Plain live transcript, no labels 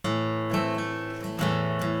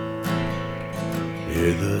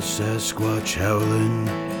Hear the Sasquatch howling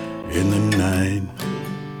in the night.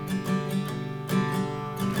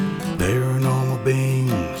 Paranormal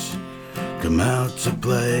beings come out to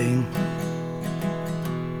play.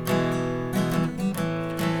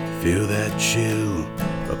 Feel that chill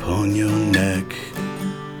upon your neck.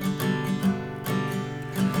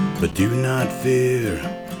 But do not fear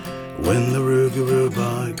when the Rougarou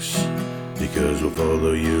barks, because we'll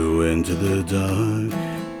follow you into the dark.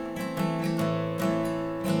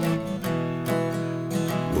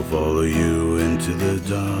 We'll follow you into the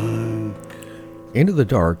dark. Into the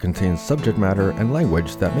Dark contains subject matter and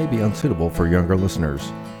language that may be unsuitable for younger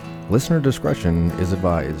listeners. Listener discretion is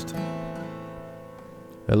advised.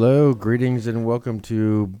 Hello, greetings, and welcome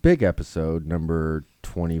to big episode number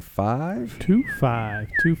 25.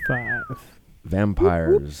 25.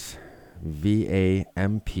 Vampires. Vampyres.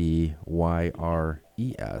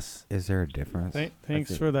 Is there a difference?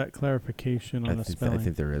 Thanks for that clarification on the spelling. I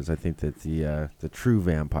think there is. I think that the true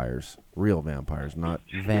vampires, real vampires, not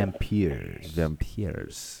Vampires.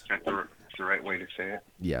 vampires. That's the right way to say it.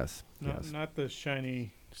 Yes. Not the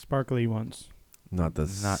shiny, sparkly ones. Not the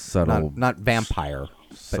Not subtle, not vampire.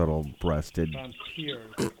 subtle-breasted,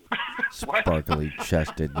 Vampires. sparkly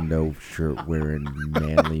chested, no shirt wearing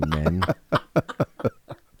manly men.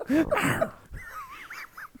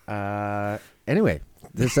 Anyway,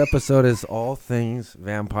 this episode is all things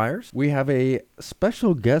vampires. We have a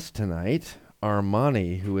special guest tonight,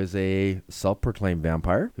 Armani, who is a self-proclaimed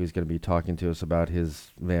vampire, who's going to be talking to us about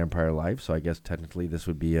his vampire life. So I guess technically this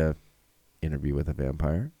would be a interview with a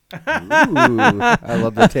vampire. Ooh, I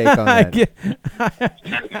love the take on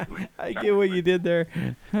that. I get what you did there.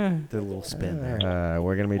 The little spin there.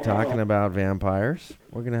 We're going to be talking about vampires.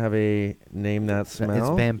 We're going to have a name that smell. It's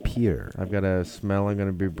vampire. I've got a smell I'm going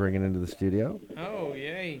to be bringing into the studio. Oh,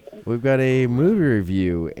 yay. We've got a movie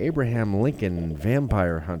review, Abraham Lincoln,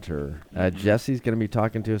 Vampire Hunter. Jesse's going to be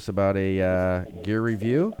talking to us about a gear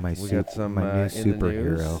review. My we got some new in the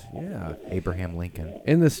superhero. news. Yeah. Abraham Lincoln.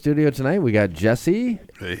 In the studio tonight, we got Jesse.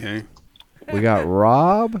 Hey. We got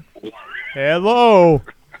Rob. Hello.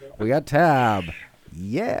 We got Tab.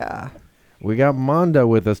 Yeah. We got Mondo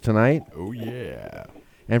with us tonight. Oh, yeah.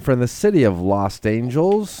 And from the city of Los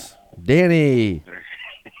Angeles, Danny.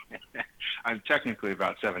 I'm technically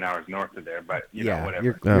about 7 hours north of there, but you know, Yeah.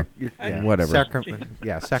 whatever. Yeah. Whatever.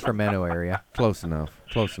 Sacramento area. Close enough.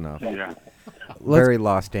 Yeah. Very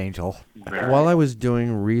Lost Angel. While I was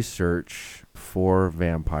doing research for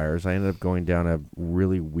vampires, I ended up going down a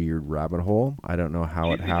really weird rabbit hole. I don't know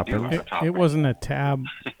how it happened. It wasn't a tab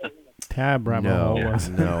rabbit hole, was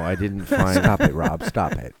it? No, I didn't find. Stop it, Rob.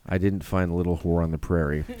 Stop it. I didn't find Little Whore on the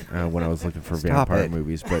Prairie when I was looking for Stop vampire it.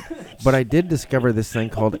 movies, but I did discover this thing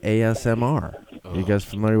called ASMR. You guys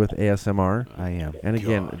familiar with ASMR? I am. And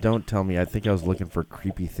again, don't tell me. I think I was looking for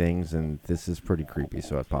creepy things, and this is pretty creepy,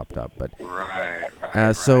 so it popped up. But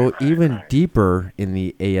so even deeper in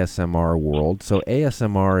the ASMR world. So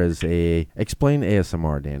ASMR is explain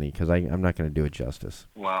ASMR, Danny, because I'm not going to do it justice.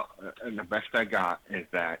 Well, the best I got is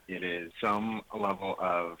that it is some level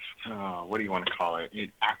of, what do you want to call it? It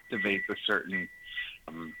activates a certain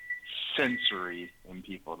sensory in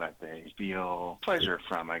people that they feel pleasure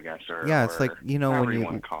from, I guess, or Yeah, it's like, you know, however when you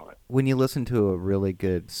want to call it. when you listen to a really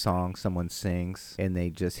good song someone sings and they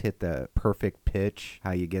just hit the perfect pitch,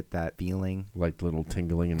 how you get that feeling. Like little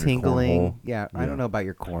tingling in your Tingling. cornhole. Yeah, I don't know about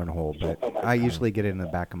your cornhole, but I usually get it in the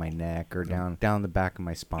back of my neck or down the back of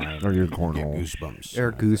my spine. Or your cornhole. Goosebumps.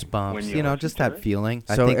 Or goosebumps, When you you know, listen just to that it? feeling.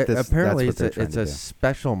 So I think apparently that's what it's they're a trying to do.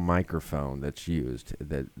 special microphone that's used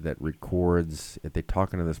that records. If they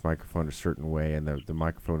talk into this microphone a certain way, and the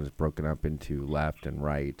microphone is broken up into left and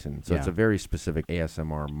right, and so it's Yeah. a very specific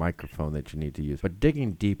ASMR microphone that you need to use. But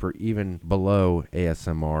digging deeper, even below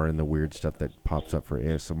ASMR and the weird stuff that pops up for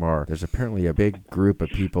ASMR, there's apparently a big group of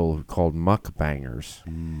people called mukbangers.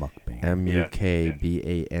 Mukbang.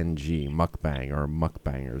 MUKBANG, mukbang or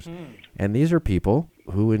mukbangers. And these are people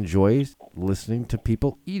who enjoy listening to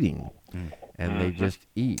people eating. And they just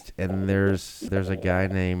eat. And there's a guy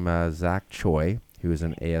named Zach Choi, who is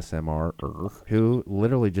an ASMR who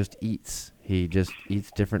literally just eats. He just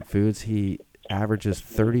eats different foods. He averages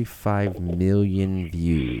 35 million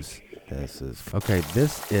views. This is Okay,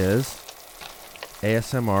 this is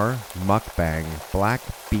ASMR mukbang, black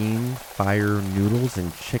bean fire noodles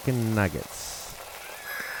and chicken nuggets.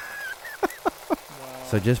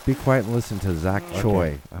 So just be quiet and listen to Zach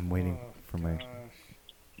Choi. I'm waiting for my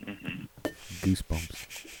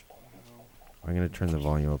goosebumps. I'm going to turn the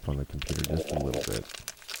volume up on the computer just a little bit.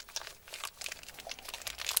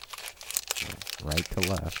 Right to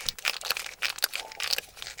left.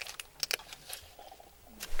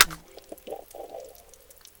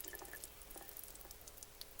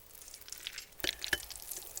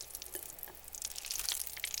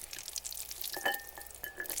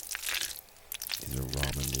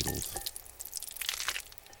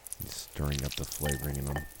 stirring up the flavoring in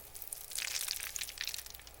them.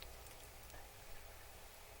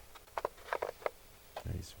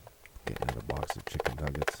 He's getting out a box of chicken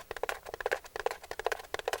nuggets.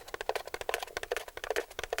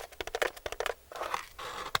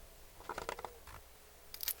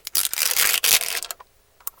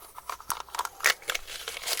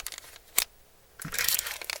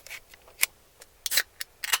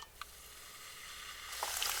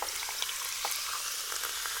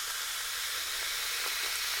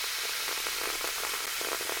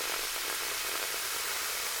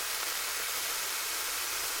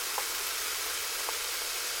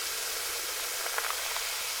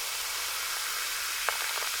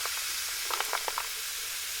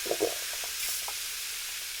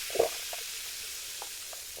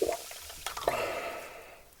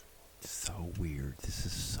 So weird. This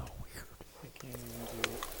is so weird. I can't even do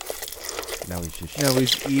it. Now he's just Now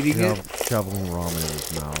he's eating it. shoveling ramen in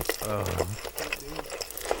his mouth.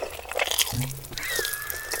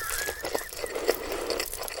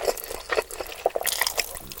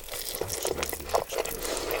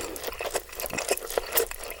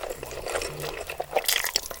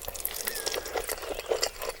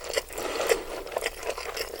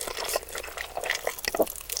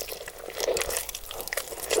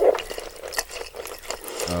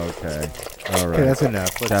 Okay. All right. Okay, that's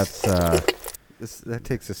enough. That's That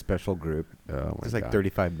takes a special group. oh my There's like God.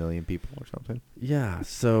 35 million people or something. Yeah.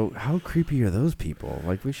 So how creepy are those people?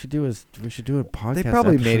 Like we should do a podcast. They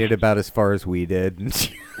probably made episode- it about as far as we did.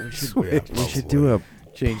 We should do a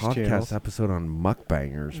Change podcast channels. episode on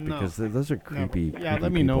mukbangers No. because those are No. creepy. Yeah, creepy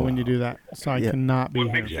let me know people. when you do that, so I Yeah. cannot be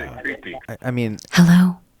What here. makes it creepy? I mean,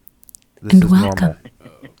 Hello this and is welcome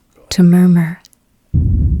normal. to Murmur.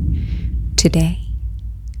 Today,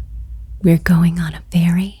 we're going on a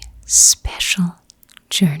very special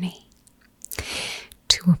journey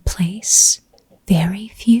to a place very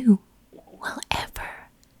few will ever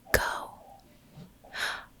go.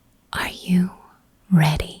 Are you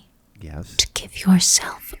ready Yes. to give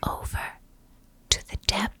yourself over to the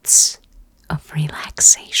depths of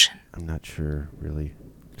relaxation? I'm not sure really.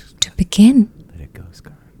 To begin, Let it go,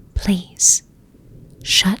 Scott. please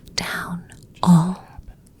shut down all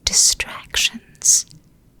distractions.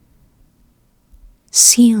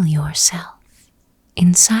 Seal yourself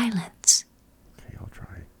in silence. Okay, I'll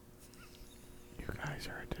try. You guys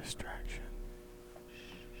are a distraction.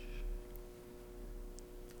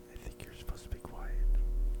 I think you're supposed to be quiet.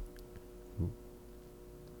 Ooh.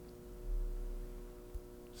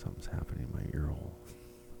 Something's happening in my ear hole.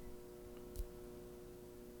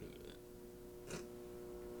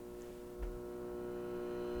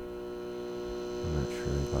 I'm not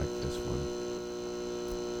sure I like this one.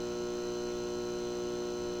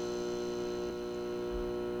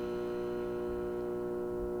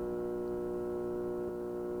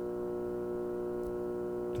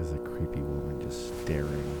 There's a creepy woman just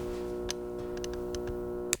staring.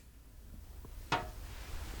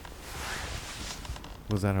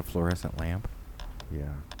 Was that a fluorescent lamp?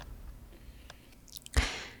 Yeah.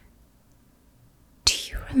 Do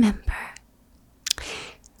you remember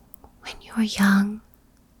when you were young?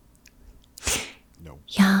 No.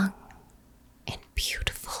 Young and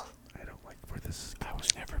beautiful, I don't like where this is going. I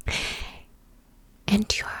was never beautiful.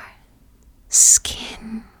 and your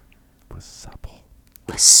skin It was supple,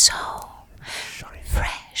 was so shiny,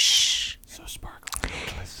 fresh So sparkling.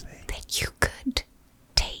 glistening. that you could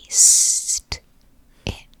taste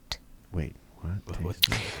it, Wait, what?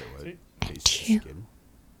 Taste? and you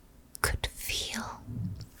could feel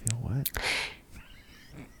Feel what?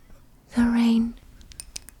 the rain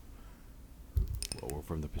Well, we're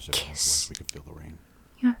from the Pacific Kiss. Northwest. We can feel the rain.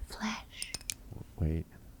 your flesh, Wait,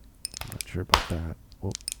 I'm not sure about that.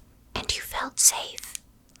 Well, and you felt safe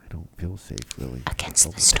I don't feel safe really.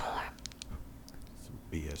 against the storm, Some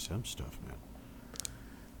BSM stuff, man.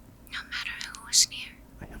 no matter who was near.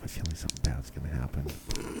 I have a feeling something bad's gonna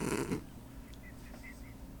happen.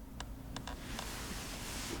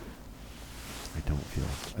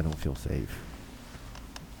 I don't feel safe.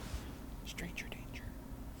 Stranger danger.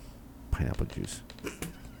 Pineapple juice.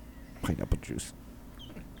 Pineapple juice.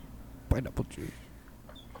 Pineapple juice.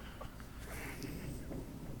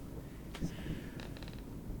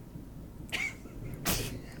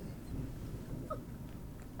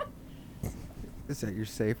 Is that your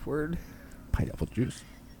safe word? Pineapple juice.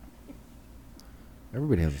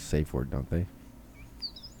 Everybody has a safe word, don't they?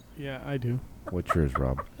 Yeah, I do. What's yours,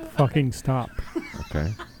 Rob? Fucking stop.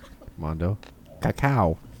 Okay. Mondo?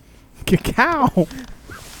 Cacao. Cacao.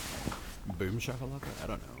 Boom shakalaka? I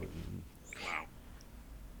don't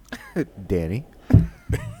know. Danny.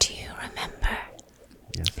 Do you remember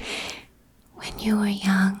Yes. you were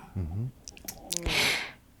young Mm-hmm.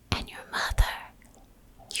 and your mother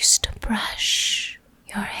used to brush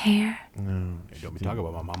your hair Hey, don't be talking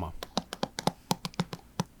about my mama.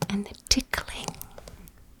 and the tickling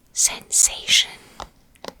sensation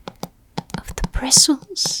of the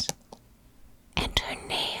bristles and her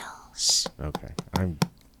nails Okay. I'm.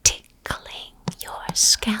 tickling your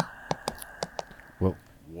scalp. Well,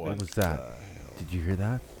 what was that? Did you hear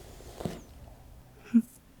that?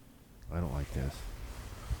 I don't like this.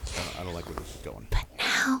 I don't like where this is going. But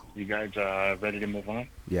now, You guys ready to move on?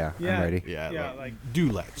 Yeah, Yeah. I'm ready. Yeah, like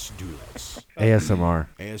do let's. ASMR.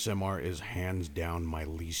 ASMR is hands down my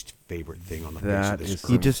least favorite thing on the face That of this is-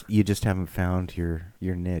 earth. You just haven't found your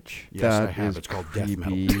niche. Yes, That I have. is It's called death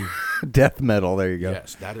metal. creepy. Death metal. There you go.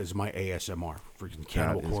 Yes, that is my ASMR. Freaking That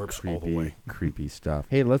Cannibal is Corpse creepy, all the way. creepy stuff.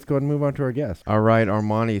 Hey, let's go ahead and move on to our guest. All right,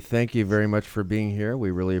 Armani, thank you very much for being here. We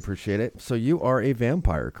really appreciate it. So you are a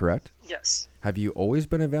vampire, correct? Yes. Have you always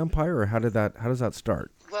been a vampire, or how does that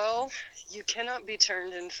start? Well, you cannot be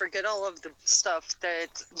turned and forget all of the stuff that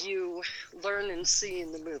you learn and see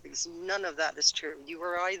in the movies. None of that is true. You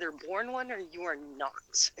are either born one or you are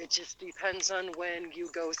not. It just depends on when you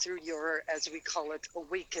go through your, as we call it,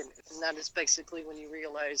 awakening. And that is basically when you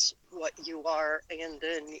realize what you are and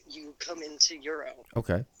then you come into your own.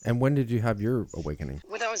 Okay. And when did you have your awakening?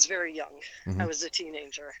 When I was very young, I was a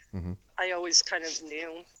teenager. Mhm. I always kind of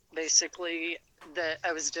knew, basically, that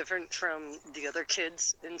I was different from the other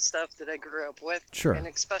kids and stuff that I grew up with. Sure. And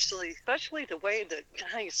especially the way that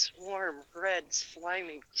nice, warm, red,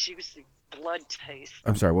 slimy, juicy blood tastes.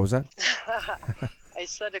 I'm sorry, what was that? I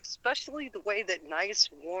said especially the way that nice,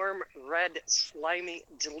 warm, red, slimy,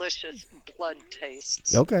 delicious blood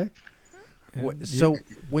tastes. Okay. So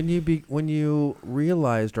when you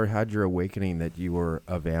realized or had your awakening that you were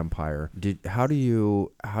a vampire, how did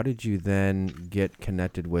you then get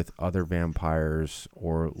connected with other vampires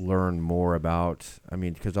or learn more about? I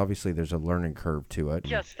mean, because obviously there's a learning curve to it.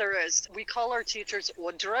 Yes, there is. We call our teachers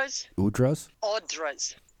Udras. Udras?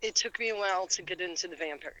 Audras. It took me a while to get into the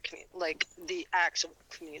vampire community, like the actual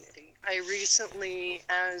community. I recently,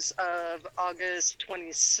 as of August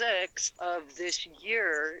 26th of this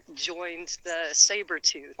year, joined the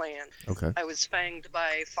Sabretooth clan. Okay. I was fanged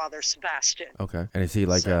by Father Sebastian. Okay. And is he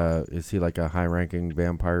like a high-ranking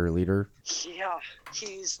vampire leader? Yeah,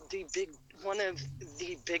 he's one of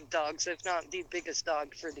the big dogs, if not the biggest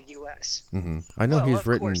dog for the U.S. Mm-hmm. I know Well, he's of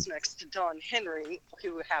written. course, next to Don Henry,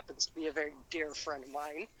 who happens to be a very dear friend of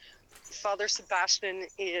mine. Father Sebastian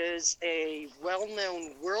is a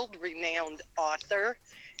well-known, world-renowned author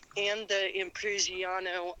and the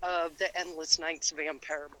Impresiano of the Endless Nights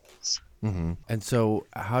Vampire Bowls. Mm-hmm. And so,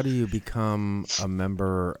 how do you become a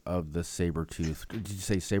member of the Sabretooth? Did you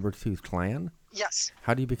say Sabretooth clan? Yes.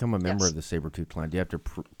 How do you become a member Yes. of the Sabretooth clan? Do you have to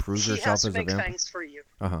prove He yourself has to as a make vampire? fangs for you,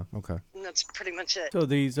 Uh-huh. Okay. and that's pretty much it. So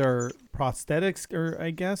these are prosthetics, or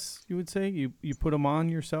I guess you would say you put them on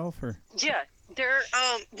yourself, or Yeah, they're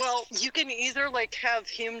well, you can either like have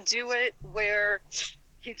him do it where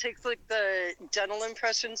he takes like the dental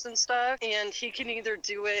impressions and stuff, and he can either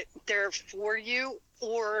do it there for you,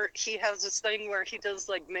 or he has this thing where he does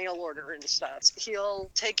like mail order and stuff. He'll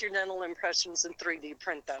take your dental impressions and 3D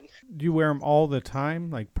print them. do you wear them all the time,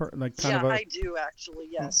 like kind Yeah, of a I do actually,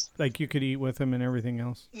 yes. like you could eat with them and everything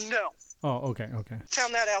else? No, Oh, okay.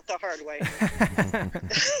 found that out the hard way.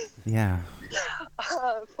 Yeah.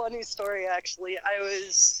 Funny story, actually. I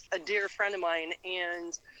was a dear friend of mine,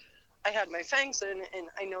 and I had my fangs in, and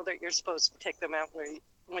I know that you're supposed to take them out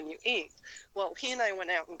when you eat. Well, he and I went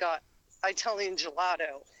out and got Italian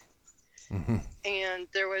gelato. Mm-hmm. And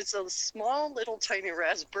there was a small little tiny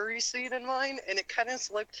raspberry seed in mine, and it kind of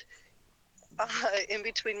slipped in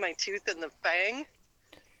between my tooth and the fang.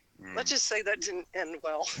 Let's just say that didn't end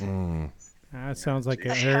well. Mm. That sounds like I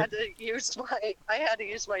a had to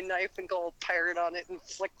use my knife and go pirate on it and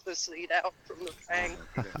flick the seed out from the fang.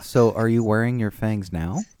 So, are you wearing your fangs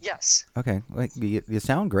now? Yes. Okay. Like you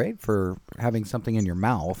sound great for having something in your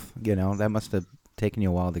mouth. You know, that must have taken you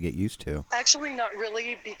a while to get used to. Actually, not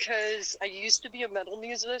really, because I used to be a metal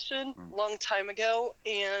musician a long time ago,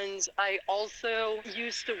 and I also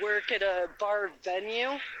used to work at a bar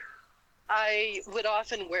venue. I would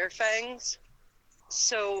often wear fangs,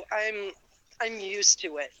 so I'm used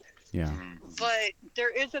to it. Yeah. But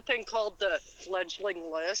there is a thing called the fledgling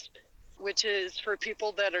lisp, which is for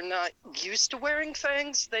people that are not used to wearing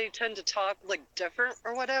fangs. They tend to talk like different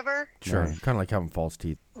or whatever. Sure. Right. Kind of like having false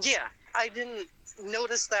teeth. Yeah, I didn't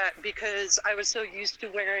notice that because I was so used to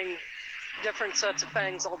wearing different sets of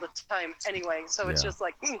fangs all the time anyway. So it's Yeah. just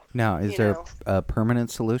like, Now, is You there know. a permanent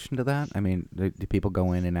solution to that? I mean, do people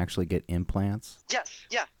go in and actually get implants? yes,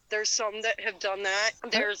 yeah. There's some that have done that.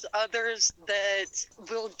 There's others that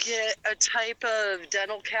will get a type of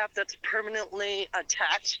dental cap that's permanently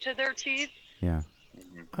attached to their teeth. Yeah.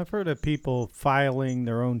 I've heard of people filing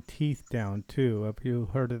their own teeth down too. Have you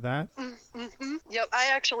heard of that? Mm-hmm. Yep, I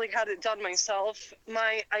actually had it done myself.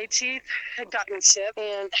 My eye teeth had gotten chipped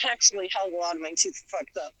and actually had a lot of my teeth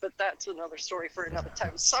fucked up, but that's another story for another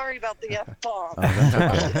time. Sorry about the F-bomb. Oh, that's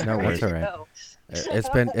okay. No worries. That's all right.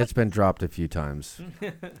 No. It's been dropped a few times.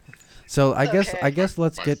 So I guess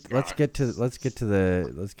let's get to the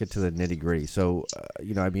nitty gritty. So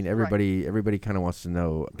I mean everybody kind of wants to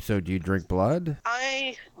know. So do you drink blood?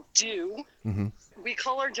 I do. Mm-hmm. We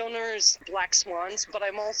call our donors black swans, but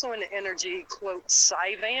I'm also an energy quote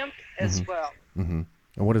psyvamp as well. Mm-hmm.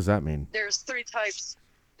 And what does that mean? There's three types.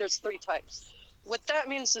 What that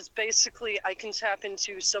means is basically I can tap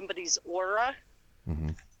into somebody's aura,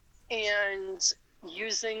 and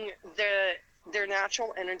using their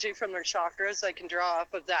natural energy from their chakras, I can draw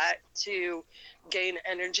off of that to gain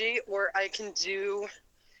energy, or I can do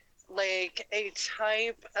like a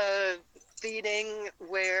type of feeding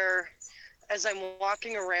where as I'm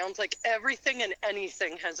walking around, like everything and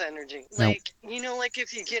anything has energy. Like, like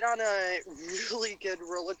if you get on a really good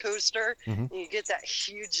roller coaster and you get that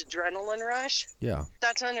huge adrenaline rush,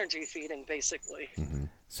 that's energy feeding basically.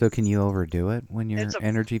 So can you overdo it when you're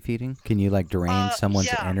energy feeding? Can you like drain someone's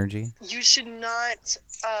energy? You should not,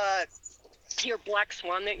 your black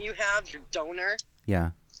swan that you have, your donor. Yeah.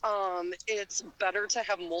 It's better to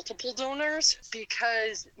have multiple donors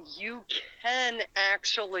because you can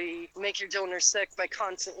actually make your donor sick by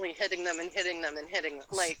constantly hitting them,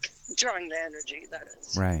 like drawing the energy, that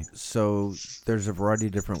is. Right. So there's a variety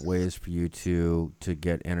of different ways for you to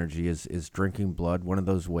get energy. Is drinking blood one of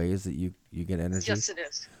those ways that you get energy? Yes, it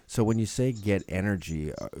is. So when you say get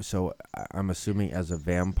energy, so I'm assuming as a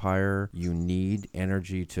vampire you need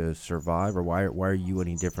energy to survive, or why are you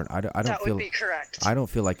any different? I don't that feel would be correct. I don't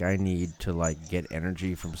feel like I need to like get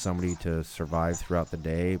energy from somebody to survive throughout the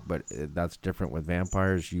day, but that's different with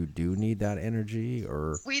vampires. You do need that energy,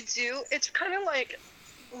 or we do. It's kind of like,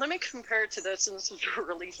 let me compare it to this, and this is a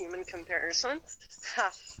really human comparison.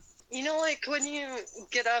 Like when you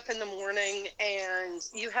get up in the morning and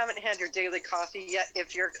you haven't had your daily coffee yet,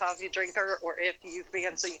 if you're a coffee drinker or if you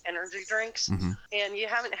fancy energy drinks, and you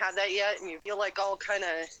haven't had that yet and you feel like all kind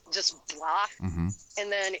of just blah,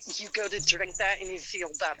 and then you go to drink that and you feel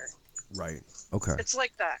better. Right. Okay. It's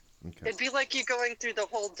like that. Okay. It'd be like you going through the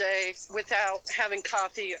whole day without having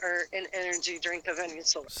coffee or an energy drink of any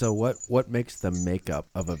sort. So what makes the makeup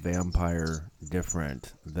of a vampire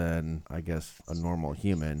different than, I guess, a normal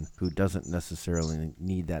human who doesn't necessarily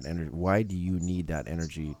need that energy? Why do you need that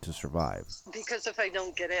energy to survive? Because if I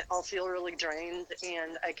don't get it, I'll feel really drained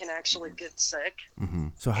and I can actually get sick.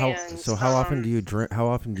 So how often do you drink? How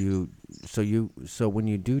often do you? So when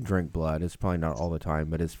you do drink blood, it's probably not all the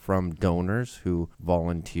time, but it's from donors who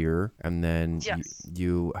volunteer. And then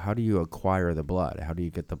how do you acquire the blood? How do you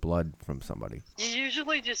get the blood from somebody? You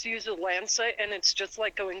usually just use a lancet, and it's just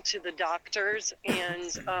like going to the doctors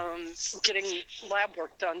and getting lab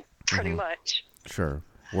work done, pretty much. Sure.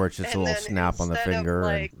 Where it's just a little snap on the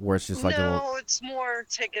finger, where it's just like a little... No, it's more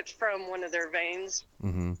take it from one of their veins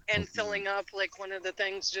and filling up like one of the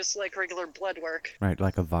things, just like regular blood work. Right,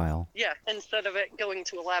 like a vial. Yeah, instead of it going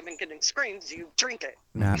to a lab and getting screens, you drink it.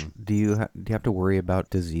 Now, do you have to worry about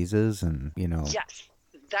diseases and, Yes,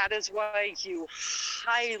 that is why you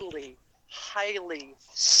highly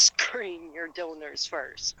screen your donors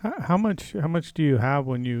first. How much do you have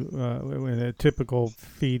when you in a typical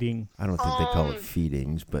feeding? I don't think they call it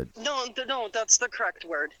feedings, but no, that's the correct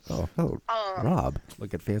word. Oh, Rob,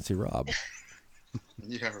 look at fancy Rob.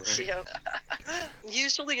 Yeah, right. Yeah.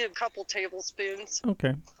 Usually a couple tablespoons.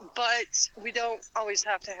 Okay. But we don't always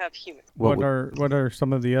have to have human. What are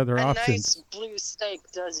some of the other options? A nice blue steak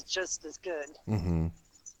does just as good.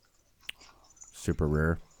 Super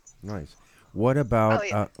rare. Nice. What about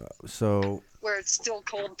where it's still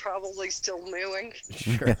cold, probably still mooing.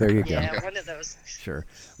 Sure. Yeah, there you go. Yeah, one of those. Sure.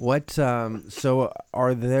 What so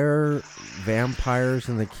are there vampires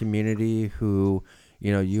in the community who,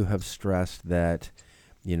 you have stressed that,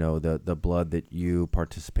 the blood that you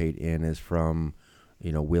participate in is from,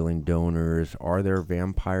 willing donors? Are there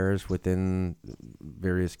vampires within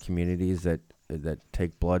various communities that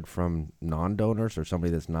take blood from non-donors or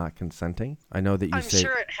somebody that's not consenting? I know that you I'm say...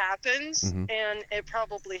 sure it happens, and it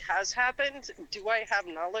probably has happened. Do I have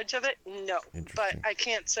knowledge of it? No. But I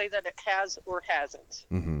can't say that it has or hasn't.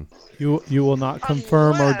 You will not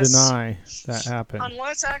confirm or deny that happened.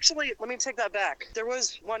 Unless, actually, let me take that back. There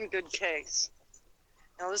was one good case.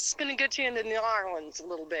 Now, this is going to get you into New Orleans a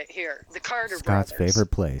little bit here. The Carter Scott's brothers.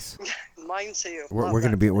 favorite place. Mine too. We're Love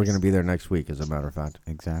gonna that be we're place. gonna be there next week, as a matter of fact.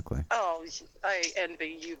 Exactly. Oh, I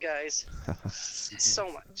envy you guys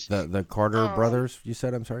so much. The Carter brothers, you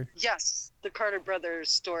said? I'm sorry. Yes, the Carter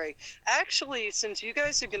brothers story. Actually, since you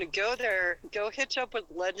guys are going to go there, go hitch up with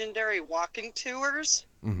Legendary Walking Tours.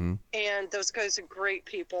 Mm-hmm. And those guys are great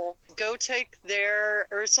people. Go take their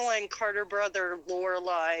Ursula and Carter brother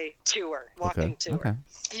Lorelei tour, walking tour. Okay.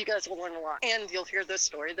 You guys will learn a lot. And you'll hear the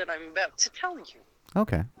story that I'm about to tell you.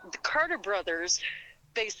 Okay. The Carter brothers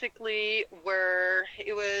basically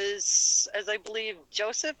it was, as I believe,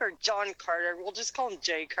 Joseph or John Carter. We'll just call him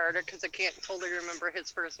Jay Carter because I can't totally remember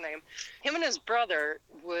his first name. Him and his brother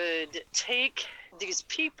would take these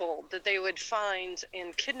people that they would find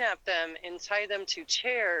and kidnap them and tie them to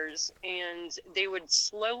chairs, and they would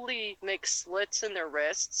slowly make slits in their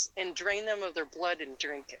wrists and drain them of their blood and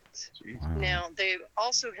drink it. Wow. Now, they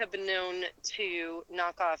also have been known to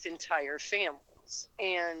knock off entire families.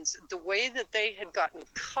 And the way that they had gotten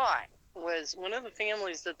caught was one of the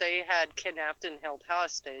families that they had kidnapped and held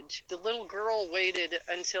hostage. The little girl waited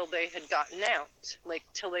until they had gotten out, like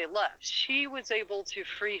till they left. She was able to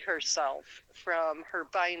free herself from her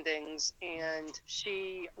bindings, and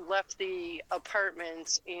she left the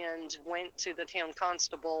apartment and went to the town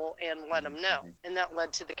constable and let him know. And that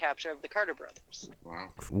led to the capture of the Carter brothers. Wow.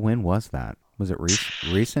 When was that? Was it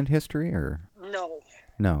recent history or No.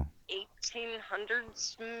 no?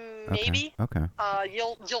 1800s, Okay. maybe. Okay.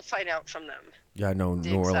 You'll find out from them. Yeah, no, The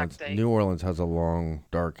New exact Orleans. date. New Orleans has a long,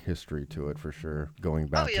 dark history to it for sure. Going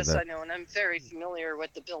back Oh to yes, the I know, and I'm very familiar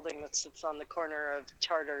with the building that sits on the corner of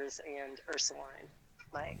Charters and Ursuline.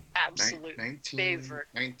 My absolute favorite.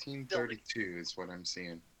 1932 is what I'm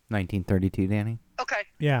seeing. 1932, Danny. Okay.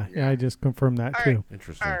 Yeah, I just confirmed that All too.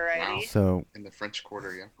 Interesting. Alrighty. So In the French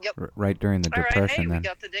Quarter, yeah. Yep. right during the All right. Depression, Hey, we then.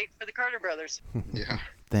 got the date for the Carter brothers. Yeah.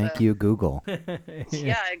 Thank you, Google.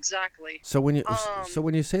 Yeah, exactly. So when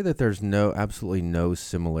you say that there's absolutely no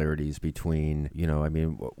similarities between, I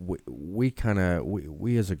mean,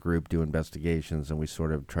 we as a group do investigations, and we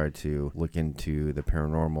sort of try to look into the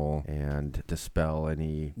paranormal and dispel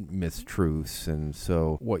any mistruths. And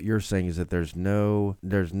so what you're saying is that there's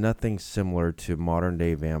nothing similar to modern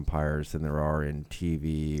day vampires than there are in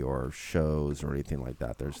TV or shows or anything like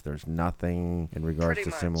that. There's nothing in regards Pretty to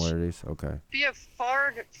much. similarities. Okay. Be a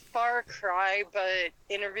far cry, but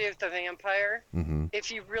Interview with the Vampire. Mm-hmm.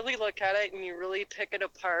 If you really look at it and you really pick it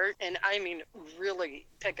apart, and I mean really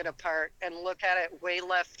pick it apart and look at it way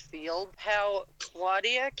left field, how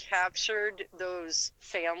Claudia captured those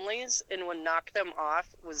families and would knock them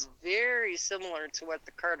off was very similar to what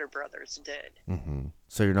the Carter brothers did. Mm-hmm.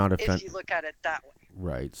 So you're not If offended. you look at it that way.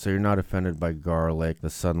 Right. So you're not offended by garlic. The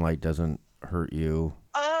sunlight doesn't hurt you.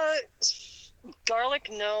 Garlic,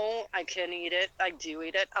 no, I can eat it. I do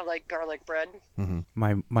eat it. I like garlic bread.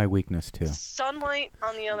 Mm-hmm. My weakness too. Sunlight,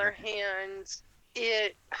 on the other hand,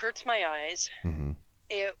 it hurts my eyes. Mm-hmm.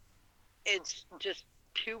 It's just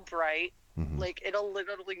too bright. Mm-hmm. Like, it'll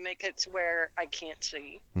literally make it to where I can't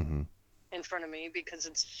see Mm-hmm. in front of me because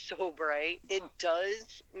it's so bright. It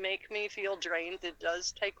does make me feel drained. It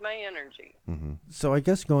does take my energy. Mm-hmm. So I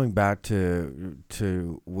guess going back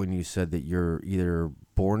to when you said that you're either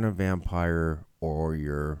born a vampire or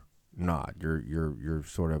you're not. You're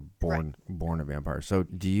sort of born a vampire. So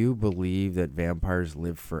do you believe that vampires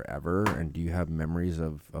live forever, and do you have memories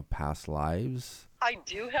of past lives? I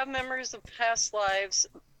do have memories of past lives,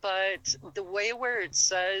 but the way where it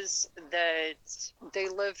says that they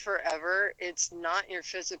live forever, it's not your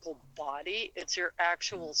physical body, it's your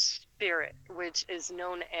actual spirit, which is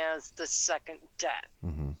known as the second death.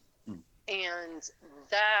 Mm-hmm. And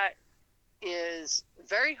that is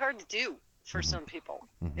very hard to do for some people.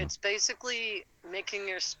 Mm-hmm. It's basically making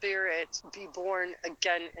your spirit be born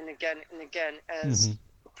again and again and again as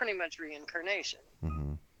pretty much reincarnation.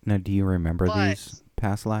 Mm-hmm. Now, do you remember But these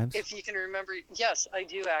past lives? if you can remember, yes, I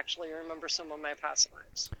do actually remember some of my past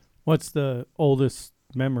lives. What's the oldest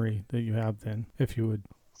memory that you have then, if you would?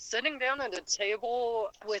 Sitting down at a table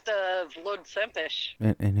with a Vlad Sempish,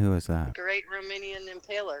 And who is that? great Romanian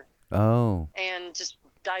impaler, Oh, and just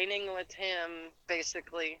dining with him,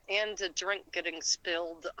 basically, and a drink getting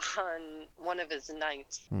spilled on one of his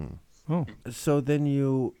nights. Oh, So then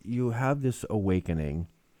you have this awakening,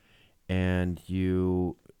 and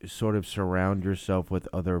you sort of surround yourself with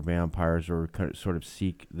other vampires, or sort of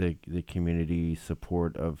seek the community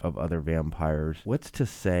support of other vampires. What's to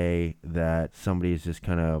say that somebody is just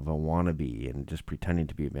kind of a wannabe and just pretending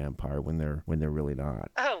to be a vampire when they're really not?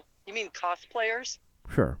 Oh, you mean cosplayers?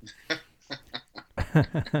 Sure.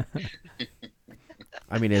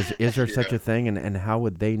 I mean, is there such a thing, and how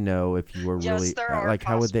would they know if you were really Yes, there are like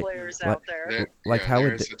how would they cosplayers out there. like how would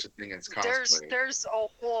there is such a thing as cosplay. There's a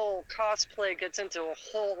whole cosplay gets into a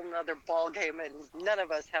whole nother ball game, and none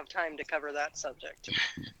of us have time to cover that subject.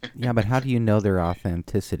 Yeah, but how do you know their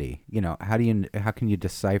authenticity? You know, how can you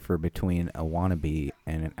decipher between a wannabe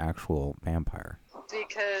and an actual vampire?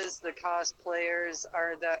 Because the cosplayers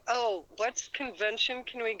are what convention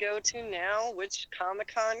can we go to now? Which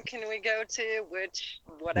Comic-Con can we go to? Which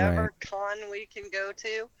whatever con we can go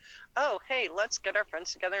to? Oh, hey, let's get our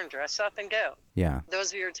friends together and dress up and go. Yeah.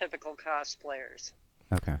 Those are your typical cosplayers.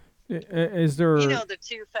 Okay. Is there? You know, the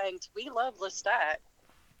two-fanged, we love Lestat.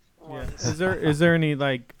 Yeah. Is there any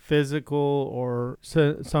like physical or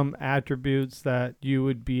some attributes that you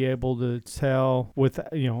would be able to tell with,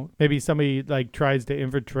 you know, maybe somebody like tries to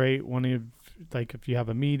infiltrate one of, like if you have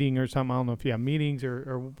a meeting or something? I don't know if you have meetings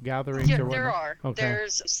or gatherings or whatnot. There are. Okay.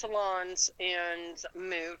 There's salons and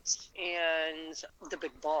moots and the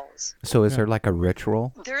big balls. So is there like a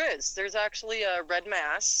ritual? There is. There's actually a red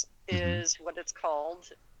mass is what it's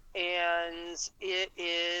called. And it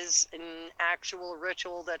is an actual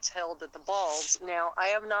ritual that's held at the balls. Now, I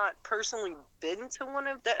have not personally been to one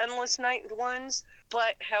of the Endless Night ones,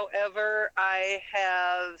 but however, I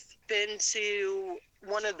have been to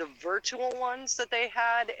one of the virtual ones that they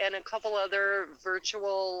had and a couple other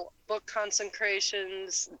virtual book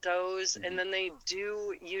consecrations, and then they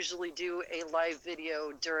do usually do a live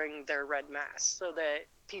video during their red mass so that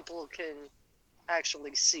people can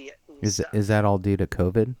actually see it. Is that all due to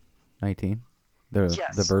COVID-19?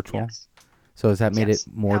 The virtual? Yes. So has that made it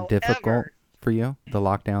more However, difficult for you? The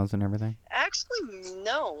lockdowns and everything? Actually,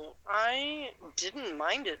 no. I didn't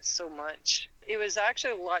mind it so much. It was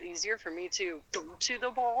actually a lot easier for me to go to the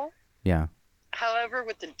ball. Yeah. However,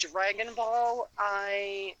 with the Dragon Ball,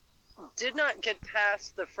 I did not get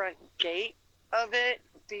past the front gate of it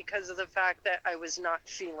because of the fact that I was not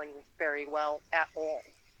feeling very well at all.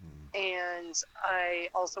 And I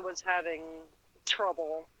also was having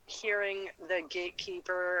trouble hearing the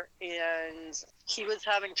gatekeeper, and he was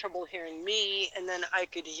having trouble hearing me, and then I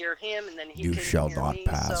could hear him, and then he couldn't shall hear not me.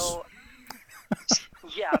 pass. So,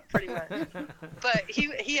 yeah, pretty much. But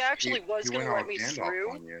he actually was going to let me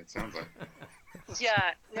through. On you, it sounds like.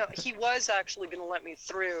 Yeah, no, he was actually going to let me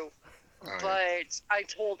through, but I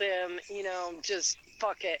told him, you know, just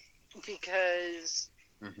fuck it, because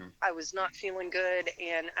I was not feeling good,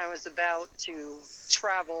 and I was about to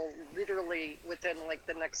travel literally within like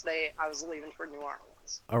the next day. I was leaving for New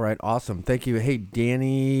Orleans. All right, awesome. Thank you. Hey,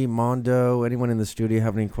 Danny, Mondo, anyone in the studio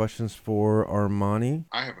have any questions for Armani?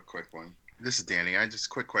 I have a quick one. This is Danny.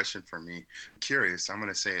 Quick question for me. Curious, I'm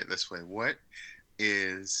going to say it this way. What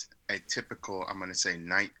is a typical, I'm going to say,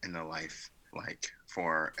 night in the life like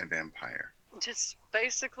for a vampire? Just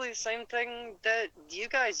basically the same thing that you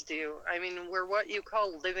guys do. I mean, we're what you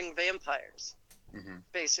call living vampires,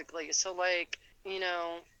 basically. So, like, you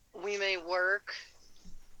know, we may work,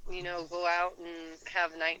 you know, go out and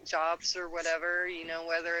have night jobs or whatever, you know,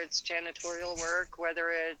 whether it's janitorial work, whether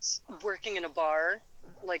it's working in a bar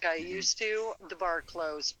like I used to. The bar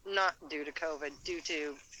closed, not due to COVID, due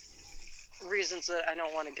to reasons that I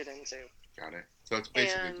don't want to get into. Got it. So it's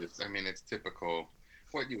basically it's typical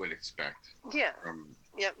what you would expect. Yeah.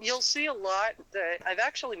 Yeah, you'll see a lot that I've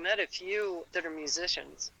actually met a few that are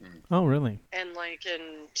musicians. Oh, really? And like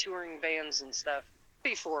in touring bands and stuff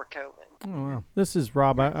before COVID. Oh, wow. This is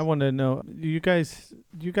Rob. I want to know, do you guys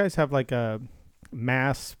have like a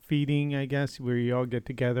mass feeding, I guess, where you all get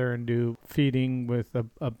together and do feeding with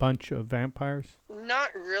a bunch of vampires?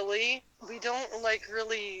 Not really. We don't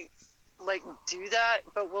really do that,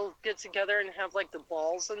 but we'll get together and have like the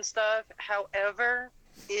balls and stuff. However,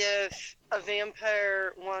 if a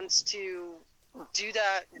vampire wants to do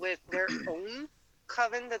that with their own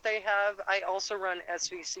coven that they have, I also run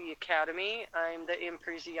SVC Academy. I'm the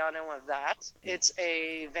Impresiano of that. It's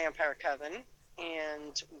a vampire coven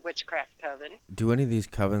and witchcraft coven. Do any of these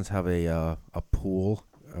covens have a pool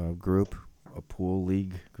group? A pool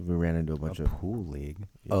league? Because we ran into a bunch of pool league.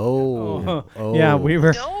 Yeah. Oh. Yeah, we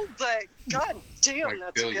were. No, but god damn, Like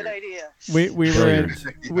that's a good idea. We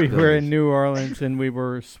were in New Orleans, and we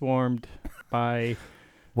were swarmed by.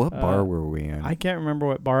 What bar were we in? I can't remember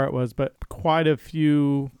what bar it was, but quite a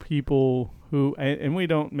few people who, and we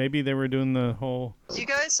don't. Maybe they were doing the whole. You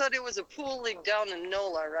guys said it was a pool league down in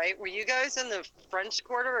NOLA, right? Were you guys in the French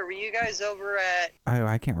Quarter, or were you guys over at...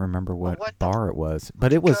 I can't remember what bar it was,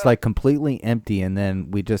 but it was like completely empty, and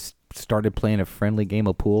then we just started playing a friendly game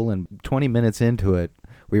of pool, and 20 minutes into it,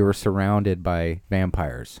 we were surrounded by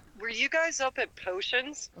vampires. Were you guys up at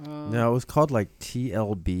Potions? No, it was called like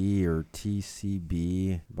TLB or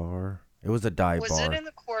TCB bar. It was a dive Was bar. it in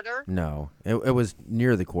the Quarter? No, it was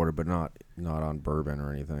near the Quarter, but not on Bourbon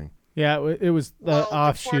or anything. Yeah, it was the Well, the Quarter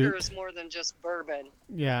offshoot. is more than just bourbon.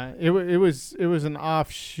 Yeah, it was an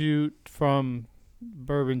offshoot from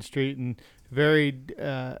Bourbon Street and very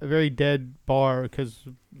dead bar because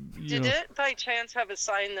Did it by chance have a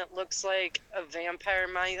sign that looks like a vampire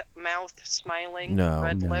mouth smiling, No,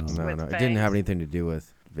 red no, lips no, with no. It fangs? didn't have anything to do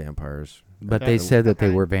with vampires. But they said that they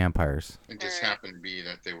Okay. were vampires. It just happened to be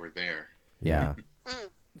that they were there. Yeah.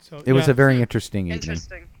 So, It was yeah. a very interesting evening.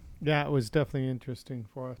 Interesting. Yeah, it was definitely interesting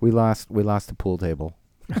for us. We lost the pool table.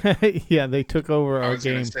 Yeah, they took over I our was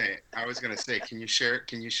game. gonna say, can you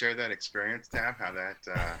share that experience, Tab? How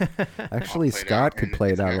that Actually, all played Scott out? could And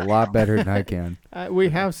play is it out a that lot better than common? I can. We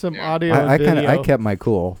have some Yeah. audio. I and video. I kept my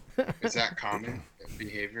cool. Is that common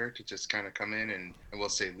behavior to just kind of come in and we'll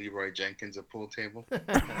say Leroy Jenkins a pool table?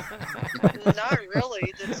 Not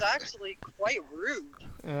really. That's actually quite rude.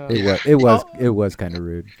 It was kind of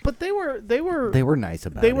rude. But they were They were nice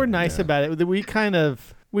about it. they were nice about it. We kind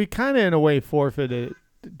of in a way forfeited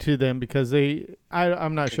to them because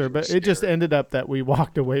I'm not sure, but it just ended up that we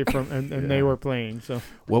walked away from and they were playing. So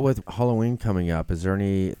Well, with Halloween coming up, is there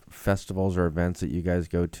any festivals or events that you guys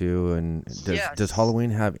go to? And does Yes.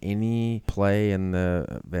 Halloween have any play in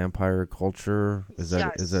the vampire culture? Is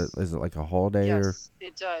Yes. it like a holiday or? Yes,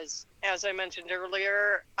 it does. As I mentioned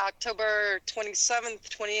earlier, October 27th,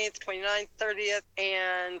 28th, 29th, 30th,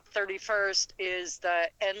 and 31st is the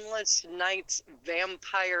Endless Nights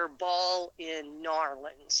Vampire Ball in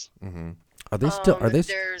Narlands. Mm-hmm. Are they still? Are they?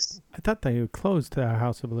 There's I thought they closed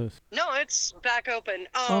House of Blues. no, it's back open.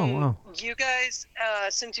 Wow. You guys,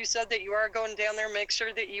 since you said that you are going down there, make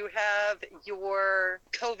sure that you have your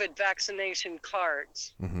COVID vaccination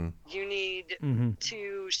cards. Mm-hmm. You need Mm-hmm.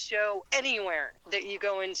 to show anywhere that you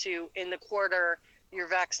go into in the Quarter your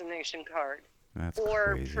vaccination card That's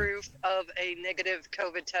or crazy. proof of a negative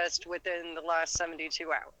COVID test within the last 72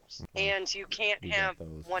 hours. And you can't You got have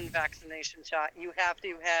those. one vaccination shot. You have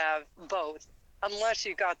to have both, unless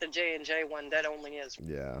you got the J&J one that only is.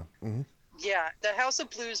 Yeah. Mm-hmm. Yeah, the House of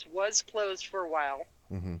Blues was closed for a while.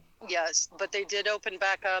 Mm-hmm. Yes, but they did open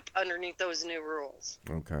back up underneath those new rules.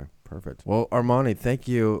 Okay. Perfect. Well, Armani, thank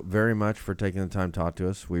you very much for taking the time to talk to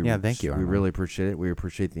us. Yeah, thank you, We Armani. really appreciate it. We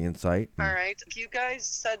appreciate the insight. All right. You guys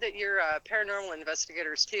said that you're paranormal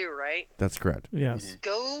investigators too, right? That's correct. Yes.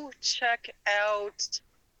 Go check out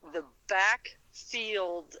the back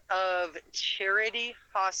field of Charity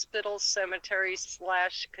Hospital Cemetery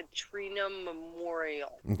 / Katrina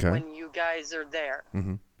Memorial Okay. when you guys are there.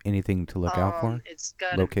 Mm-hmm. Anything to look out for? It's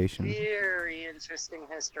got Location? a very interesting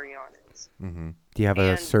history on it. Mm-hmm. Do you have a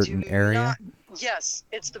And certain do area? not- yes,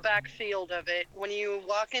 it's the back field of it. When you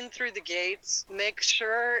walk in through the gates, make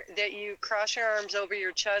sure that you cross your arms over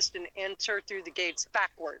your chest and enter through the gates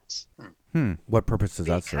backwards. What purpose does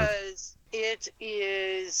that serve? Because it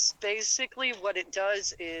is basically what it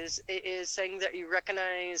does is it is saying that you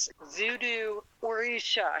recognize Voodoo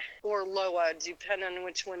Orisha or Loa, depending on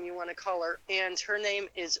which one you want to call her. And her name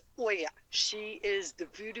is Oya. She is the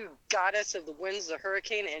voodoo goddess of the winds, the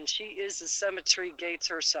hurricane, and she is the cemetery gates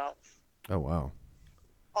herself. Oh, wow.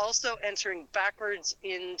 Also, entering backwards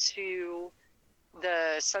into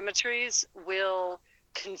the cemeteries will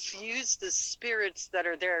confuse the spirits that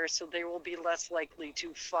are there, so they will be less likely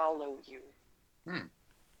to follow you.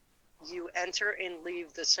 You enter and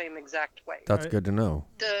leave the same exact way. That's Right. good to know.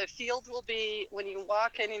 The field will be, when you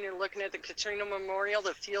walk in and you're looking at the Katrina Memorial,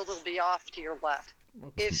 the field will be off to your left.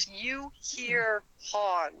 If you hear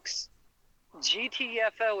hogs,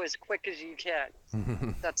 GTFO as quick as you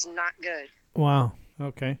can. That's not good. Wow.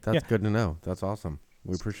 Okay. That's good to know. That's awesome.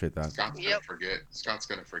 We appreciate that. Scott's gonna Yep. forget. Scott's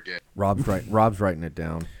gonna forget. Rob's writing it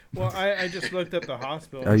down. Well, I just looked up the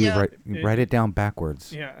hospital. Oh, you Yeah. write it down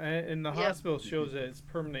backwards. Yeah, and the Yep. hospital shows that it's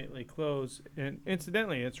permanently closed. And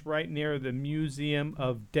incidentally, it's right near the Museum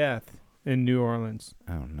of Death in New Orleans.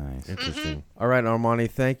 Oh, nice. Interesting. All right, Armani,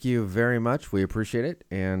 thank you very much. We appreciate it,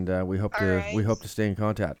 and we hope All to right. stay in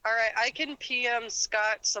contact. All right, I can PM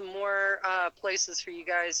Scott some more places for you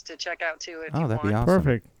guys to check out too if Oh, you that'd be want. awesome.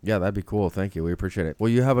 Perfect. Yeah, that'd be cool. Thank you. We appreciate it. Well,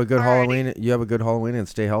 you have a good Alrighty. Halloween. You have a good Halloween, and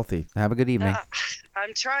stay healthy. Have a good evening.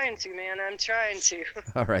 I'm trying to, man. I'm trying to.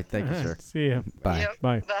 All right. Thank you, sir. See ya. Bye. Yep.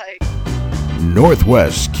 Bye. Bye.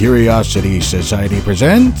 Northwest Curiosity Society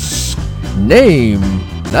presents Name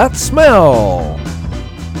That Smell.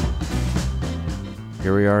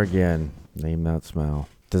 Here we are again. Name that smell.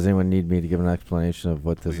 Does anyone need me to give an explanation of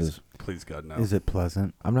what this is? Please, God, no. Is it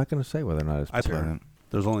pleasant? I'm not going to say whether or not it's I pleasant. Pleasant.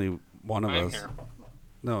 There's only one of I'm us. here.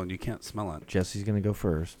 No, you can't smell it. Jesse's going to go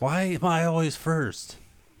first. Why am I always first?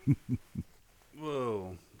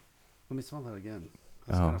 Whoa. Let me smell that again.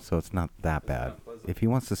 Oh, so it's not that bad. If he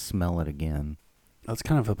wants to smell it again. That's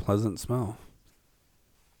kind of a pleasant smell.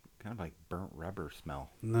 Kind of like burnt rubber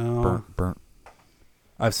smell. No. Burnt.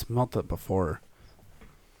 I've smelt it before.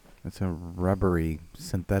 It's a rubbery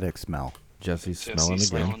synthetic smell. Jesse's smelling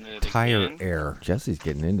again. Tire air. Jesse's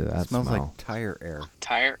getting into that Smells smell. like tire air.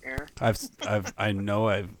 Tire air? I know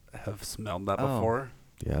I have smelled that before.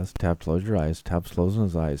 Yes, Tab, close your eyes. Tab's closing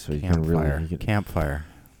his eyes so you can really... Campfire.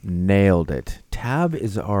 Nailed it. Tab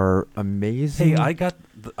is our amazing... Hey, I got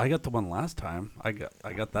the one last time. I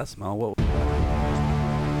got that smell. What?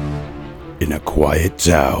 In a quiet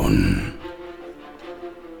town,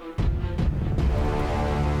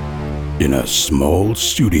 in a small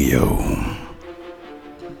studio,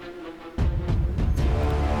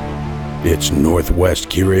 it's Northwest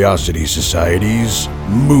Curiosity Society's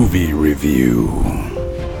movie review.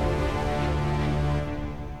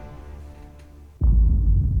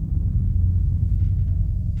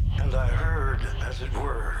 And I heard, as it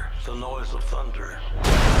were, the noise of thunder.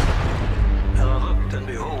 And I looked, and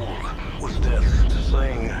behold, was death,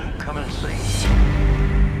 saying, "Come and see."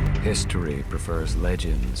 History prefers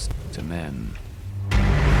legends to men.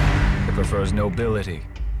 It prefers nobility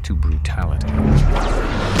to brutality.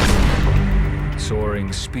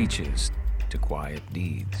 Soaring speeches to quiet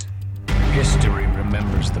deeds. History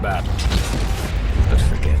remembers the battle, but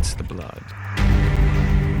forgets the blood.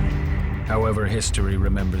 However, history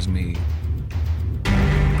remembers me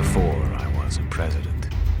before I was a president.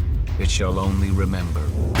 It shall only remember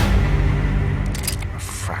a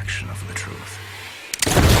fraction of the truth.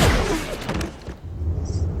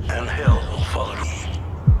 And hell followed me.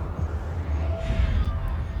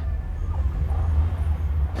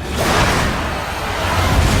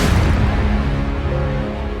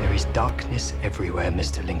 There is darkness everywhere,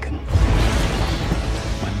 Mr. Lincoln.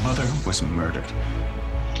 My mother was murdered.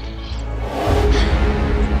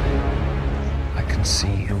 I can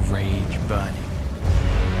see the rage burning.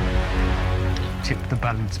 Tip the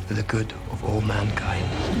balance for the good of all mankind.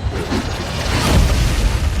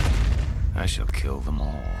 I shall kill them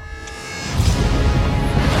all.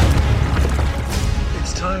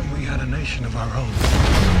 It's time we had a nation of our own.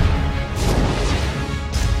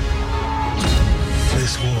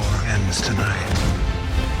 This war ends tonight.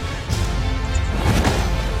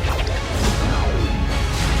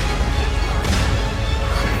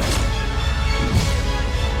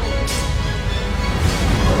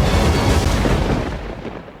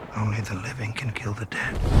 Only the living can kill the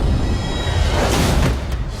dead.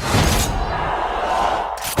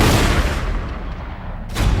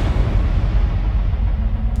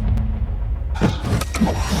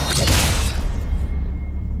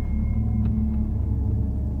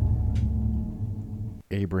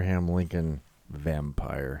 Abraham Lincoln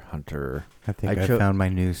Vampire Hunter. I think I found my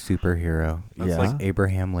new superhero. That's like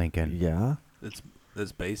Abraham Lincoln. Yeah?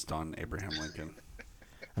 It's based on Abraham Lincoln.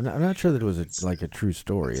 I'm not sure that it was a true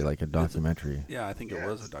story, like a documentary. Yeah, I think it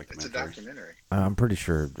was a documentary. It's a documentary. I'm pretty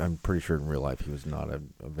sure in real life he was not a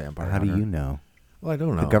vampire How hunter. do you know? Well, I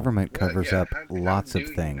don't know. The government covers up lots of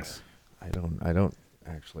things. I don't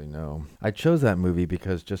actually know. I chose that movie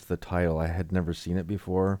because just the title. I had never seen it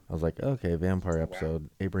before. I was like, okay, vampire episode,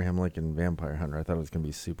 Abraham Lincoln Vampire Hunter. I thought it was going to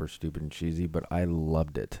be super stupid and cheesy, but I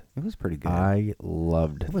loved it. It was pretty good. I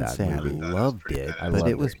loved I wouldn't that say movie. I loved it, but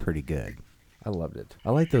it was pretty good. I loved it.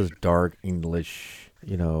 I like those dark English,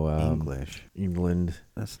 English. England.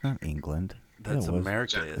 That's not England. That's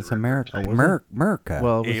America. It's America. America.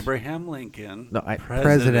 Well, Abraham Lincoln,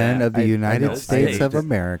 President of the United States of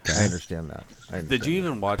America. I understand that. Did you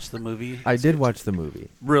even watch the movie? I did watch the movie.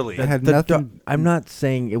 Really? It had nothing. I'm not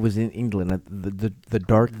saying it was in England. The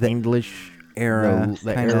dark English era,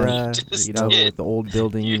 the era, with the old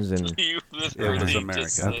buildings and it was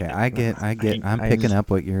America. Okay, I get. I'm picking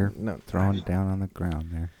up what you're throwing down on the ground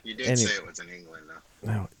there. You did say it was in England, though.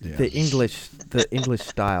 No, the English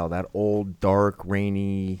style, that old, dark,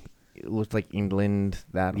 rainy. It looks like England.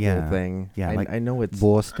 That whole thing. Yeah, I know it's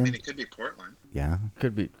Boston. I mean, it could be Portland. Yeah,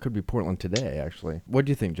 could be Portland today. Actually, what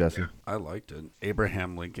do you think, Jesse? I liked it.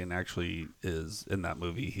 Abraham Lincoln actually is in that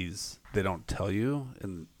movie. They don't tell you,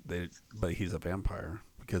 but he's a vampire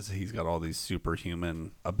because he's got all these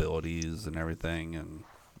superhuman abilities and everything. And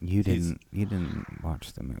you didn't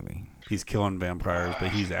watch the movie. He's killing vampires,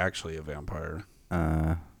 but he's actually a vampire.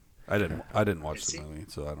 I didn't watch the movie,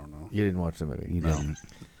 so I don't know. You didn't watch the movie. You didn't.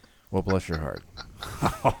 Well, bless your heart.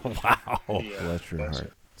 Oh, wow. Bless your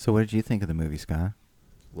heart. So, what did you think of the movie, Scott?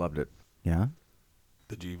 Loved it. Yeah.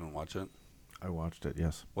 Did you even watch it? I watched it.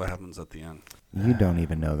 Yes. What happens at the end? You don't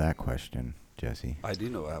even know that question, Jesse. I do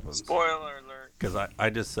know what happens. Spoiler alert. Because I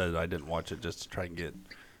just said I didn't watch it just to try and get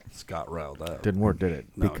Scott riled up. Didn't work, did it?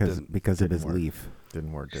 No, it because didn't. because of Didn't his work. leaf.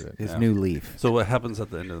 Didn't work, did it? His Yeah. new leaf. So what happens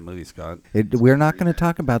at the end of the movie, Scott? We're not going to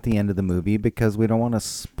talk about the end of the movie because we don't want to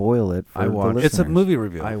spoil it for I the watched- listeners. It's a movie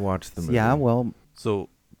review. I watched the movie. Yeah, well, So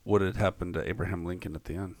what had happened to Abraham Lincoln at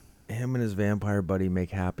the end? Him and his vampire buddy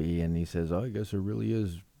make happy, and he says, "Oh, I guess there really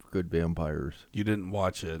is good vampires." You didn't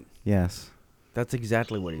watch it. yes. That's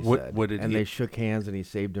exactly what he What- said. what did and he- they shook hands, and he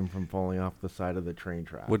saved him from falling off the side of the train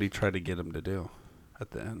track. What did he try to get him to do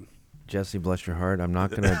at the end? Jesse, bless your heart. I'm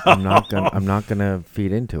not gonna. I'm not gonna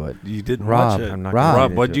feed into it. You didn't Rob, watch it. I'm not Rob, gonna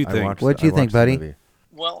feed what'd into you it. I think? watched What'd the- you I think, watched the buddy? movie.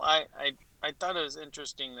 Well, I thought it was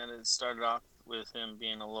interesting that it started off with him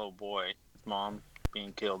being a little boy, his mom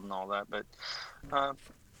being killed and all that. But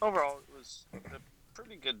overall, it was a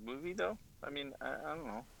pretty good movie, though. I mean, I don't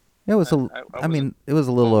know. It was I mean, it was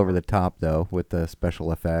a little over the top though with the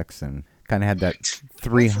special effects and kind of had that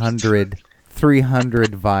 300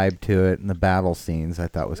 vibe to it, and the battle scenes I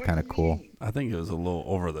thought was kind of cool. I think it was a little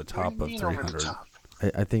over the top of 300.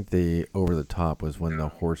 I think the over the top was when the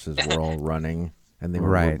horses were all running, and they were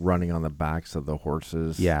Right. running on the backs of the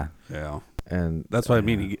horses. Yeah. Yeah. And That's what I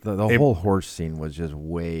mean. The whole horse scene was just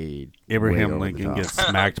way. Abraham way over the Lincoln top. gets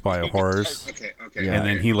smacked by a horse, Okay. Yeah. and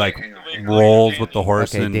then he like rolls with the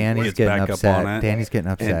horse Okay, and Danny's gets getting back upset. up on it. Danny's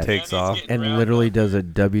getting upset. and takes off. and literally does a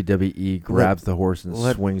WWE, grabs the horse and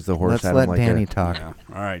swings the horse Let's at let him like Danny a, talk. Yeah.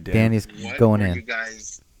 All right, Danny. Danny's What going were in. You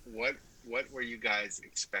guys, what were you guys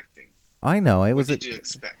expecting? I know it What was did you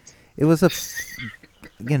expect? it was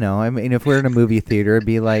you know, I mean, if we're in a movie theater, it'd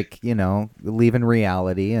be like, you know, leaving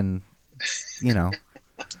reality and, you know.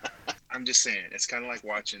 I'm just saying, it's kind of like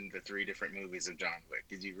watching the 3 different movies of John Wick.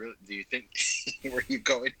 Do you think, were you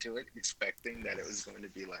going to it expecting that it was going to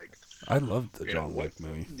be like? I loved the you know, John Wick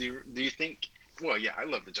movie. Do you think? Well, yeah, I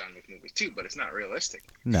love the John Wick movies too, but it's not realistic.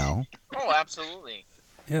 No. Oh, absolutely.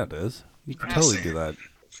 Yeah, it is. You can I'm totally saying, do that.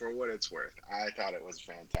 For what it's worth, I thought it was a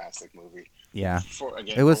fantastic movie. Yeah.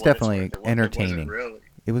 Again, It was for what it's definitely worth, it wasn't entertaining. really.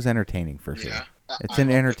 It was entertaining for sure. Yeah. It's I an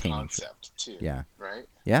love the entertaining concept too. Yeah. Right.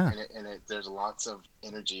 Yeah. And there's lots of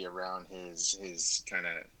energy around his kind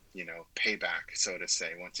of payback, so to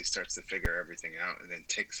say, once he starts to figure everything out, and then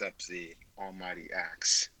takes up the almighty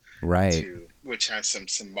axe. Right. Which has some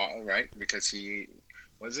symbol, right? Because he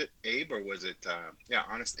was it Abe or was it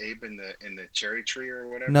Honest Abe in the cherry tree or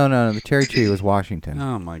whatever? No, the cherry tree was Washington.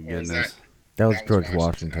 Oh my Or was goodness. That was George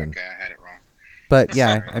Washington. Okay, I had it wrong. But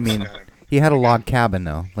yeah, I mean, he had a log cabin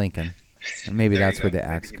though, Lincoln. And maybe that's where the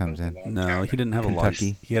axe comes in. No, he didn't have Kentucky. a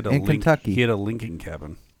log. He had a In Kentucky. He had a Lincoln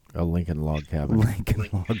cabin. A Lincoln log cabin. Lincoln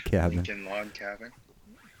log cabin. Lincoln Log Cabin.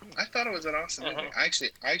 I thought it was an awesome movie. I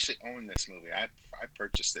actually own this movie. I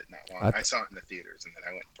purchased it not long. I saw it in the theaters, and then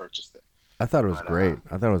I went and purchased it. I thought it was great.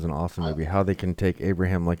 I thought it was an awesome movie. How they can take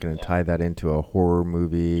Abraham Lincoln and tie that into a horror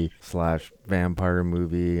movie / vampire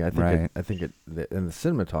movie. I think. Right. And the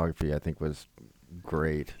cinematography, I think, was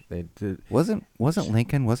great. They did. Wasn't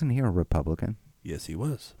Lincoln? Wasn't he a Republican? Yes, he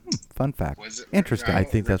was. Fun fact. Was it? Interesting. I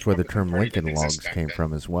think that's where the term Party Lincoln didn't Logs exist back came then.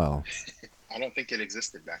 from as well. I don't think it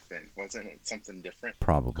existed back then. Wasn't it something different?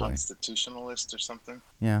 Probably. Constitutionalist or something?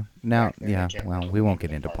 Yeah. Now, Back then, I yeah. can't Well, remember we won't what get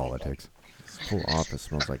the into party was. politics. This whole office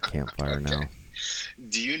smells like campfire now.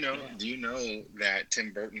 Do you know that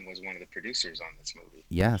Tim Burton was one of the producers on this movie?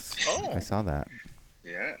 Yes. Oh. I saw that.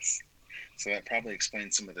 Yes. So that probably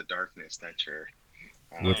explains some of the darkness that you're.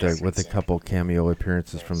 With a couple cameo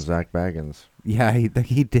appearances from Zach Baggins. Yeah,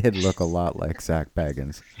 he did look a lot like Zach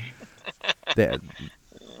Baggins.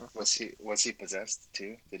 Was he possessed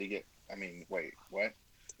too? Did he get? I mean, wait, what?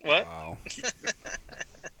 What? Wow.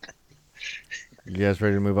 You guys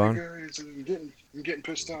ready to move on? Guys, I'm getting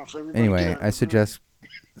pissed off. Everybody Anyway, get out I of the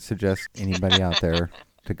suggest anybody out there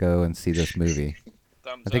to go and see this movie.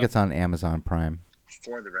 Thumbs I think up. it's on Amazon Prime.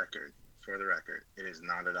 For the record, it is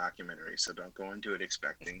not a documentary, so don't go into it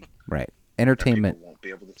expecting Right. that Entertainment. people won't be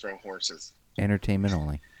able to throw horses Entertainment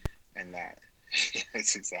only. and that.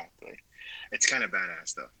 It's exactly. It's kind of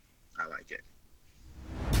badass though. I like it.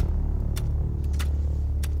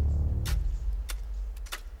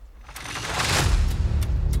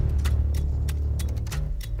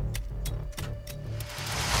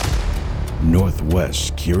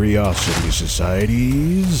 Northwest Curiosity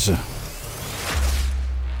Society's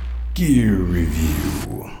Gear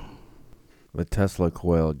Review. The Tesla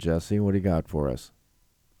coil, Jesse. What do you got for us?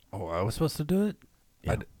 Oh, I was supposed to do it?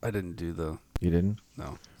 Yeah. I didn't do the... You didn't?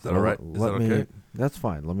 No. Is that all right? Is that okay? That's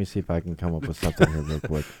fine. Let me see if I can come up with something here real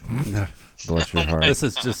quick. Bless your heart. This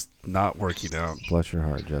is just not working out. Bless your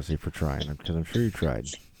heart, Jesse, for trying. Because I'm sure you tried.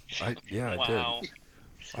 I Wow. did.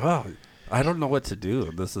 Oh, I don't know what to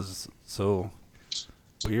do. This is so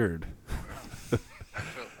weird. I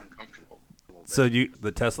feel uncomfortable. So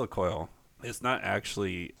the Tesla coil, it's not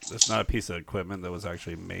a piece of equipment that was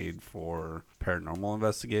actually made for paranormal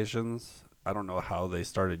investigations. I don't know how they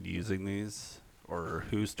started using these or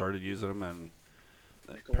who started using them in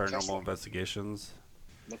Nikola paranormal Tesla. investigations.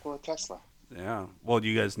 Nikola Tesla. Yeah. Well, do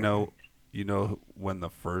you guys know, when the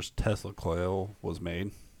first Tesla coil was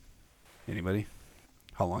made? Anybody?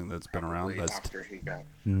 How long that's been around? Probably after he got.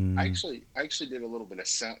 I actually did a little bit of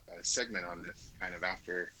segment on this kind of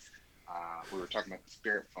after we were talking about the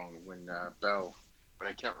spirit phone when Bell, but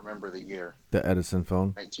I can't remember the year. The Edison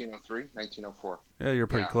phone. 1903, 1904. Yeah, you're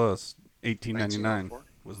pretty close. 1899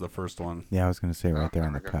 was the first one. Yeah, I was going to say right there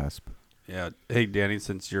on the cusp. Yeah. Hey, Danny,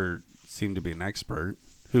 since you seem to be an expert,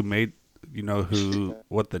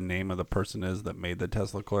 what the name of the person is that made the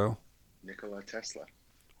Tesla coil? Nikola Tesla.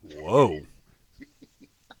 Whoa.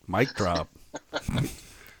 Mic drop.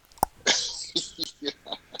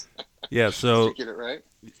 Yeah, so. Did you get it right?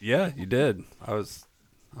 Yeah, you did.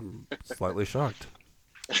 I'm slightly shocked.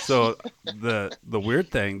 So the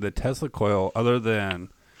weird thing, the Tesla coil, other than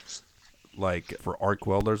like for arc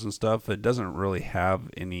welders and stuff, it doesn't really have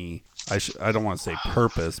any. I don't want to say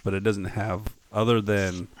purpose, but it doesn't have, other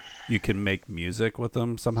than you can make music with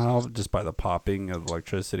them somehow just by the popping of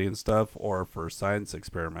electricity and stuff, or for science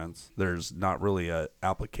experiments. There's not really a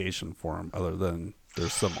application for them other than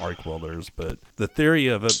there's some arc welders. But the theory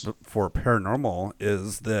of it for paranormal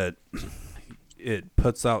is that it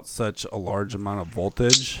puts out such a large amount of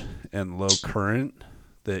voltage and low current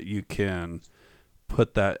that you can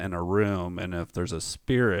put that in a room, and if there's a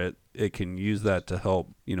spirit, it can use that to help,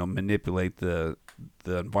 manipulate the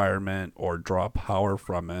environment or draw power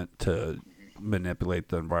from it to manipulate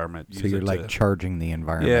the environment. So you're like charging the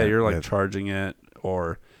environment. Yeah, you're like charging it,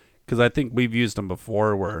 or because I think we've used them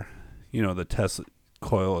before where, the Tesla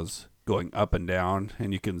coil is going up and down,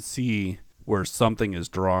 and you can see where something is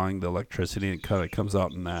drawing the electricity, and it kind of comes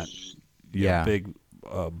out in that big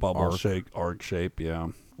bubble arc shape. Yeah,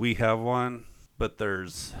 we have one, but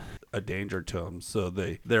there's a danger to them. So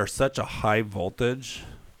they're such a high voltage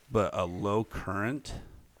but a low current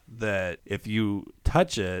that if you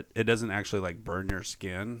touch it, it doesn't actually like burn your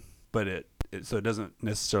skin, but so it doesn't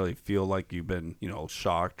necessarily feel like you've been,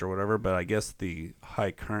 shocked or whatever. But I guess the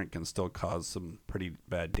high current can still cause some pretty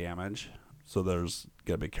bad damage. So there's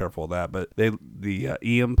got to be careful of that. But the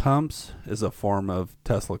EM pumps is a form of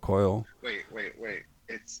Tesla coil. Wait.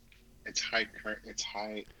 It's high current. It's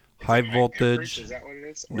high. High voltage. Is that what it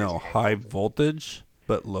is? No, high voltage,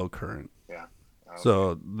 but low current. Yeah. Okay.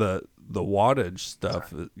 So the wattage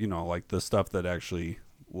stuff, like the stuff that actually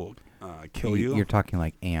will kill you. You're talking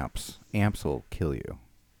like amps. Amps will kill you.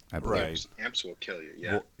 I believe. Right. Amps will kill you.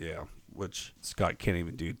 Yeah. Well, yeah. Which Scott can't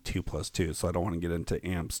even do 2 + 2, so I don't want to get into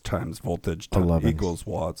amps times voltage 11 equals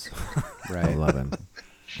watts. Right. 11.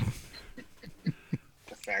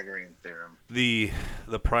 Pythagorean theorem. The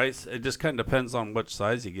price, it just kind of depends on which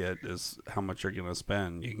size you get, is how much you're going to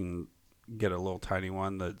spend. You can get a little tiny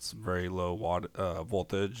one that's very low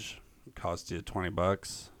voltage, costs you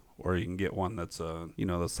 $20, or you can get one that's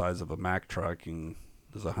the size of a Mack truck and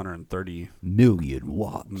is 130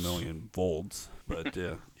 million volts. But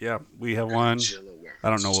yeah, we have one. I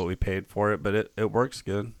don't know what we paid for it, but it works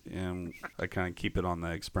good, and I kind of keep it on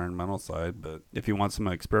the experimental side. But if you want some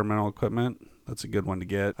experimental equipment, that's a good one to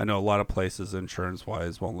get. I know a lot of places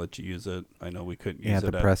insurance-wise won't let you use it. I know we couldn't use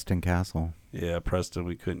it at Preston Castle. Yeah, Preston,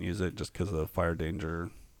 we couldn't use it just because of the fire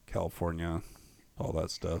danger, California, all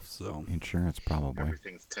that stuff. So insurance probably.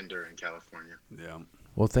 Everything's tender in California. Yeah.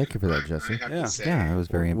 Well, thank you for that, Jesse. Yeah, it was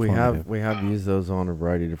very informative. We have used those on a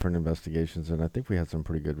variety of different investigations, and I think we had some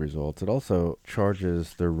pretty good results. It also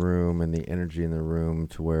charges the room and the energy in the room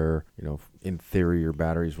to where, in theory, your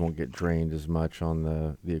batteries won't get drained as much on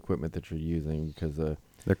the equipment that you're using because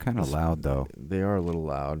they're kind of loud, though. They are a little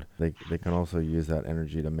loud. They can also use that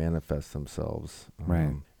energy to manifest themselves.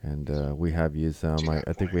 Right. And we have used them.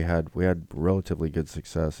 I think we had relatively good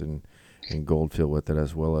success in Goldfield with it,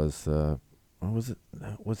 as well as. What was it?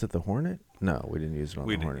 Was it the Hornet? No, we didn't use it on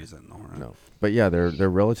the Hornet. We didn't use it in the Hornet. No. But yeah, they're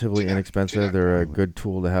relatively inexpensive. They're a good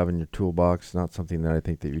tool to have in your toolbox. Not something that I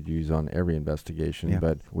think that you'd use on every investigation,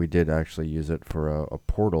 but we did actually use it for a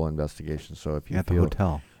portal investigation. So if you at the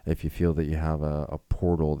hotel. If you feel that you have a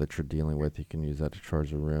portal that you're dealing with, you can use that to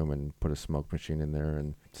charge the room and put a smoke machine in there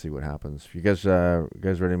and see what happens. You guys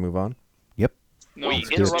ready to move on? Yep. We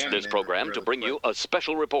interrupt this program to bring you a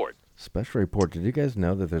special report. Special report. Did you guys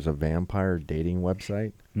know that there's a vampire dating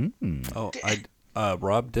website? Oh,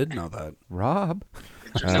 Rob did know that. Rob?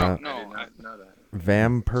 No, I did not know that.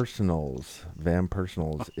 Vampersonals.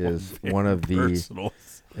 Vampersonals is one of the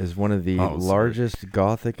is one of the Oh, sorry. largest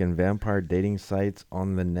gothic and vampire dating sites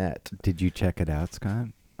on the net. Did you check it out, Scott?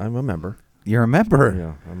 I'm a member. You're a member?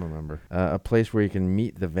 Yeah, I'm a member. A place where you can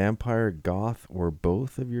meet the vampire, goth, or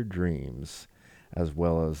both of your dreams, as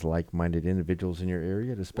well as like-minded individuals in your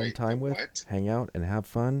area to spend time with, hang out, and have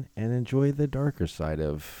fun, and enjoy the darker side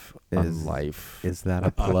of life. Is that a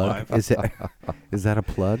plug? Is that a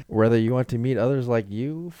plug? Whether you want to meet others like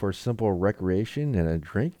you for simple recreation and a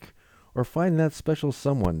drink, or find that special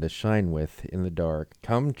someone to shine with in the dark,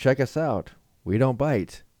 come check us out. We don't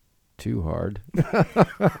bite too hard.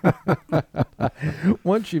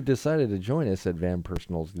 Once you've decided to join us at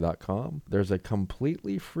vanpersonals.com, there's a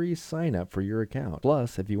completely free sign up for your account.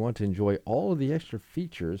 Plus, if you want to enjoy all of the extra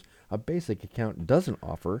features a basic account doesn't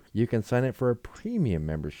offer, you can sign up for a premium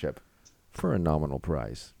membership for a nominal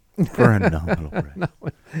price. For a nominal price.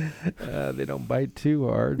 They don't bite too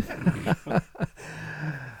hard.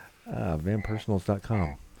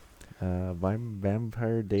 Vanpersonals.com.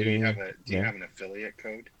 Vampire dating. Do you have an affiliate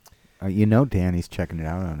code? You know Danny's checking it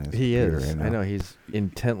out on his He computer. is. right now. I know. He's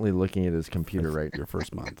intently looking at his computer right Your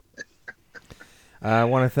first month. I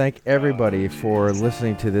want to thank everybody for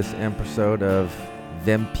listening to this episode of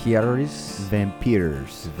Vampires.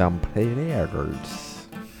 Vampires.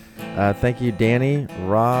 Thank you, Danny,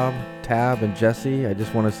 Rob, Tab, and Jesse. I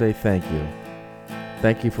just want to say thank you.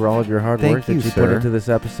 Thank you for all of your hard Thank work that you, you put sir. into this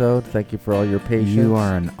episode. Thank you for all your patience. You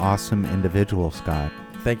are an awesome individual, Scott.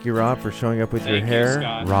 Thank you, Rob, for showing up with your Thank you, hair.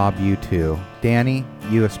 Scott. Rob, you too. Danny,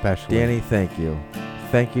 you especially. Danny, thank you.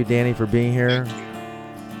 Thank you, Danny, for being here.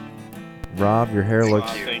 Rob, your hair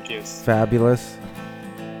looks Thank you. fabulous.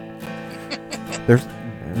 There's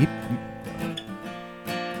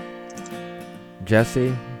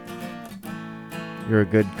Jesse, you're a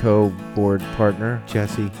good co-board partner.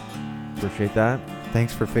 Jesse, Appreciate that.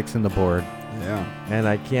 thanks for fixing the board. Yeah. And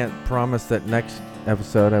I can't promise that next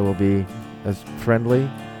episode I will be as friendly.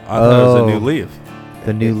 I thought it was a new leaf.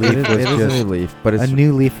 The new leaf It was is just a new leaf, but it's a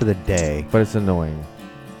new leaf for the day. But it's annoying.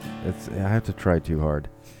 I have to try too hard.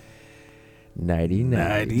 Nighty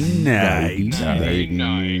night. Nighty night.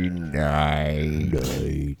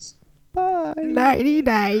 Bye. Nighty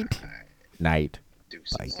night. Night.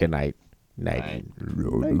 Bye. Good night. Night.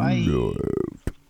 Bye.